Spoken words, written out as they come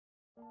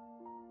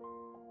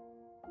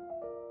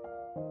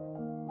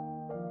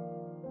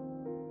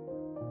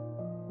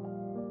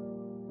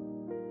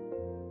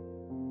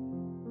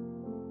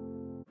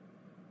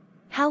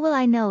How will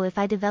I know if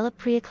I develop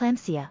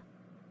preeclampsia?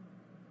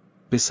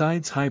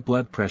 Besides high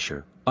blood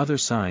pressure, other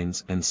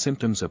signs and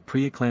symptoms of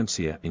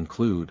preeclampsia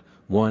include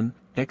 1.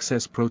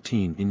 Excess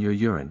protein in your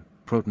urine,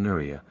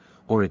 proteinuria,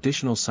 or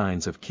additional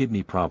signs of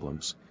kidney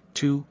problems,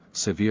 2.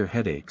 Severe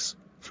headaches,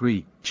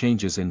 3.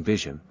 Changes in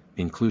vision,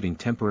 including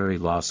temporary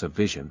loss of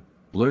vision,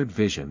 blurred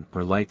vision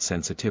or light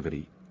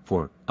sensitivity,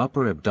 4.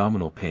 Upper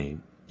abdominal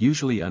pain,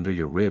 usually under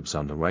your ribs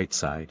on the right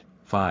side,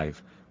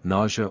 5.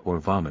 Nausea or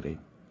vomiting,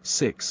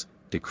 6.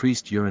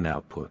 Decreased urine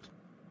output,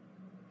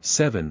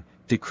 7.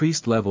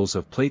 Decreased levels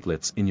of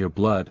platelets in your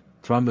blood,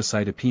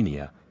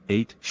 thrombocytopenia,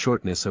 8.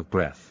 Shortness of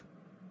breath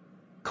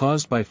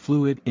caused by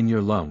fluid in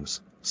your lungs,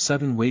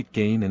 sudden weight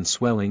gain and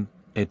swelling,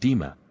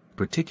 edema,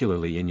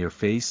 particularly in your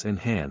face and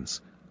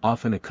hands,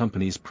 often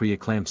accompanies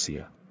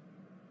preeclampsia.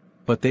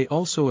 But they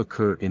also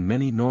occur in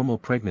many normal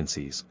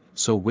pregnancies,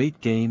 so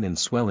weight gain and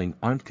swelling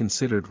aren't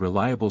considered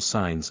reliable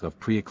signs of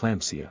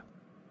preeclampsia.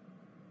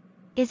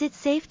 Is it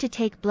safe to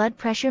take blood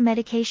pressure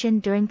medication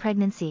during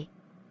pregnancy?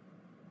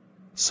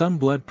 Some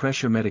blood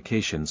pressure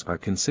medications are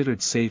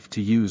considered safe to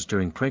use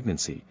during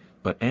pregnancy,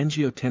 but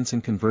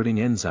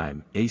angiotensin-converting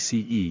enzyme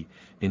 (ACE)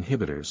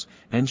 inhibitors,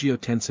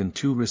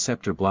 angiotensin II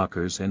receptor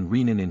blockers and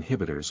renin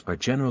inhibitors are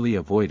generally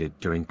avoided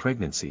during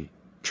pregnancy.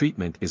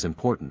 Treatment is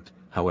important,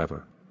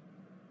 however.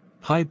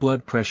 High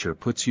blood pressure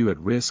puts you at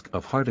risk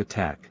of heart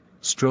attack,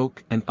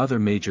 stroke and other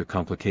major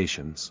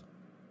complications.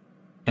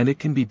 And it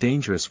can be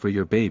dangerous for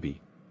your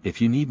baby. If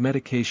you need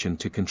medication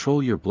to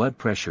control your blood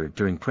pressure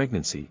during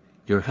pregnancy,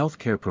 your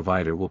healthcare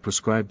provider will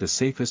prescribe the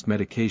safest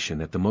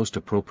medication at the most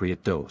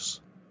appropriate dose.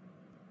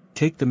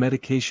 Take the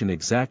medication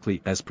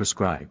exactly as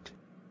prescribed.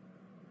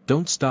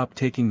 Don't stop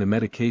taking the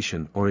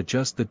medication or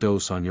adjust the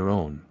dose on your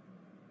own.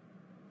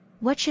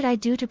 What should I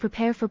do to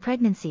prepare for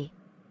pregnancy?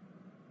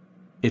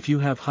 If you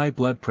have high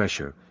blood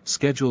pressure,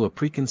 schedule a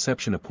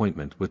preconception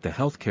appointment with the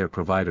healthcare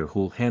provider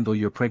who'll handle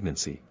your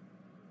pregnancy.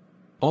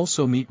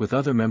 Also meet with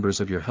other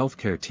members of your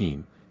healthcare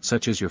team,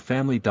 such as your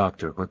family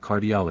doctor or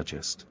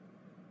cardiologist.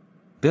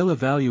 They'll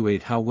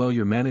evaluate how well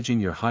you're managing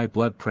your high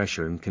blood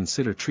pressure and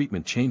consider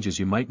treatment changes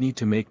you might need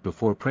to make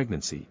before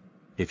pregnancy.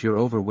 If you're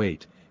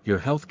overweight, your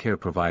healthcare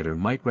provider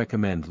might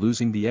recommend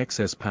losing the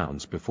excess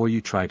pounds before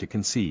you try to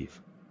conceive.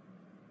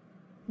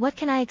 What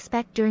can I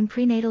expect during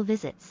prenatal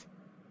visits?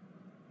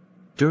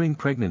 During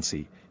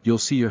pregnancy,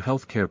 you'll see your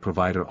healthcare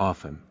provider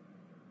often.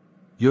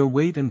 Your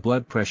weight and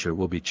blood pressure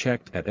will be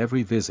checked at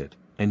every visit,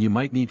 and you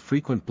might need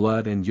frequent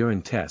blood and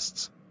urine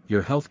tests.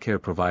 Your healthcare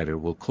provider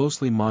will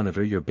closely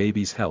monitor your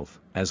baby's health,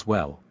 as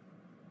well.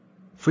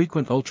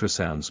 Frequent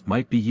ultrasounds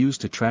might be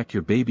used to track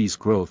your baby's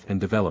growth and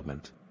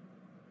development.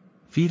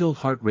 Fetal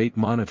heart rate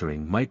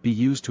monitoring might be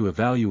used to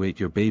evaluate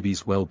your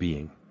baby's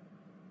well-being.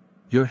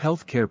 Your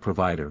healthcare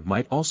provider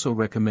might also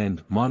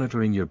recommend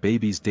monitoring your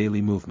baby's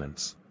daily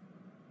movements.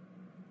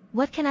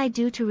 What can I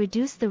do to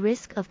reduce the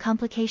risk of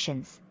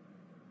complications?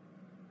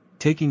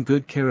 Taking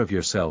good care of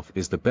yourself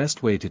is the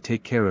best way to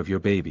take care of your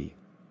baby.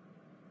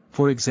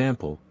 For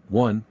example,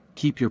 1.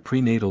 Keep your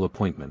prenatal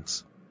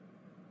appointments.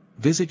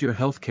 Visit your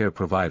healthcare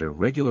provider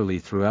regularly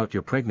throughout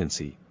your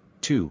pregnancy.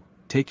 2.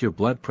 Take your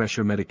blood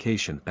pressure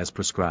medication as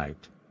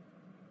prescribed.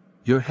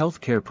 Your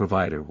healthcare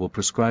provider will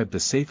prescribe the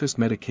safest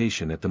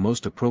medication at the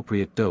most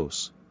appropriate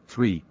dose.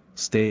 3.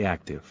 Stay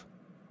active.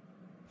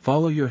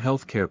 Follow your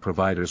healthcare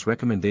provider's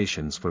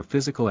recommendations for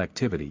physical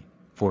activity.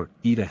 4.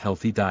 Eat a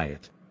healthy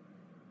diet.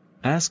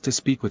 Ask to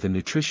speak with a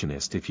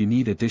nutritionist if you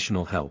need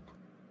additional help.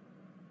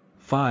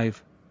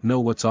 5. Know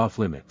what's off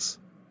limits.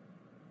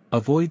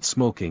 Avoid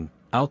smoking,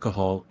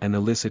 alcohol and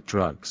illicit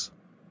drugs.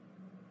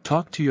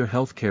 Talk to your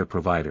healthcare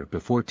provider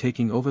before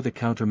taking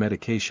over-the-counter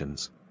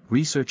medications.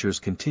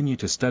 Researchers continue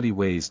to study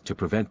ways to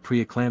prevent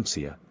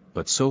preeclampsia,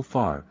 but so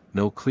far,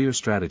 no clear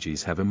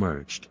strategies have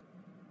emerged.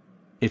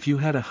 If you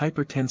had a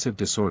hypertensive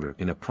disorder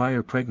in a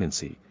prior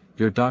pregnancy,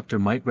 your doctor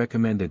might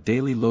recommend a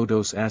daily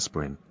low-dose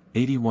aspirin,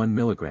 81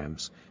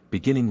 mg,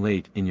 beginning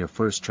late in your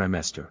first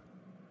trimester.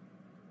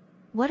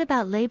 What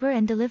about labor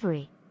and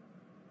delivery?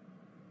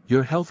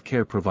 Your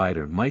healthcare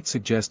provider might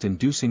suggest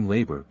inducing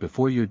labor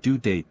before your due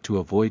date to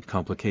avoid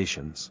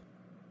complications.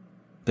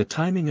 The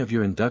timing of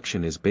your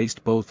induction is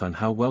based both on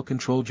how well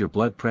controlled your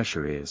blood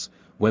pressure is,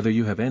 whether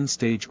you have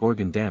end-stage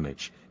organ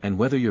damage, and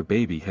whether your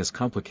baby has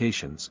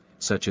complications,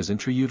 such as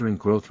intrauterine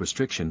growth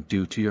restriction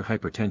due to your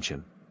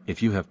hypertension.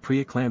 If you have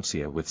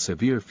preeclampsia with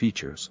severe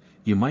features,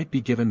 you might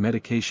be given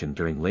medication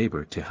during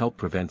labor to help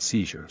prevent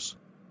seizures.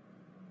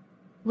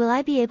 Will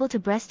I be able to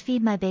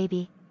breastfeed my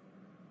baby?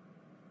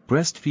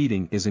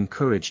 Breastfeeding is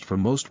encouraged for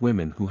most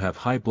women who have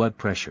high blood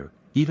pressure,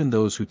 even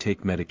those who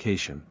take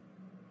medication.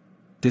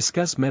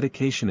 Discuss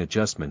medication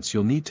adjustments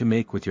you'll need to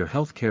make with your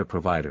healthcare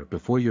provider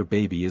before your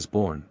baby is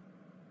born.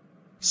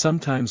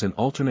 Sometimes an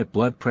alternate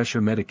blood pressure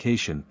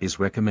medication is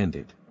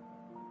recommended.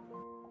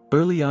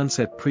 Early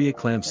onset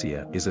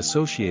preeclampsia is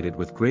associated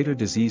with greater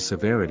disease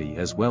severity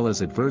as well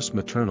as adverse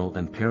maternal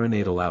and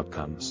perinatal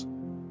outcomes.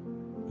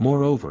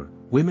 Moreover,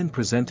 women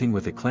presenting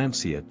with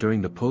eclampsia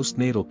during the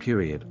postnatal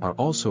period are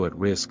also at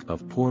risk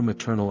of poor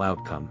maternal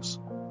outcomes.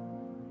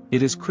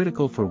 It is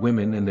critical for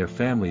women and their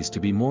families to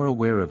be more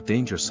aware of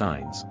danger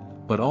signs,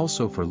 but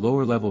also for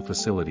lower-level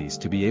facilities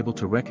to be able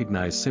to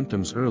recognize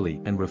symptoms early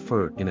and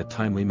refer in a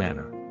timely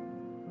manner.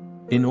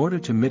 In order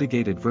to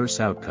mitigate adverse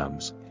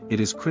outcomes,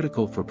 it is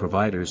critical for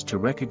providers to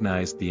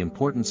recognize the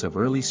importance of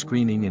early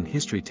screening and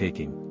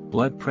history-taking,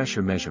 blood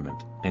pressure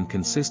measurement, and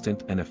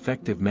consistent and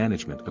effective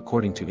management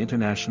according to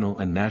international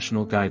and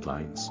national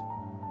guidelines.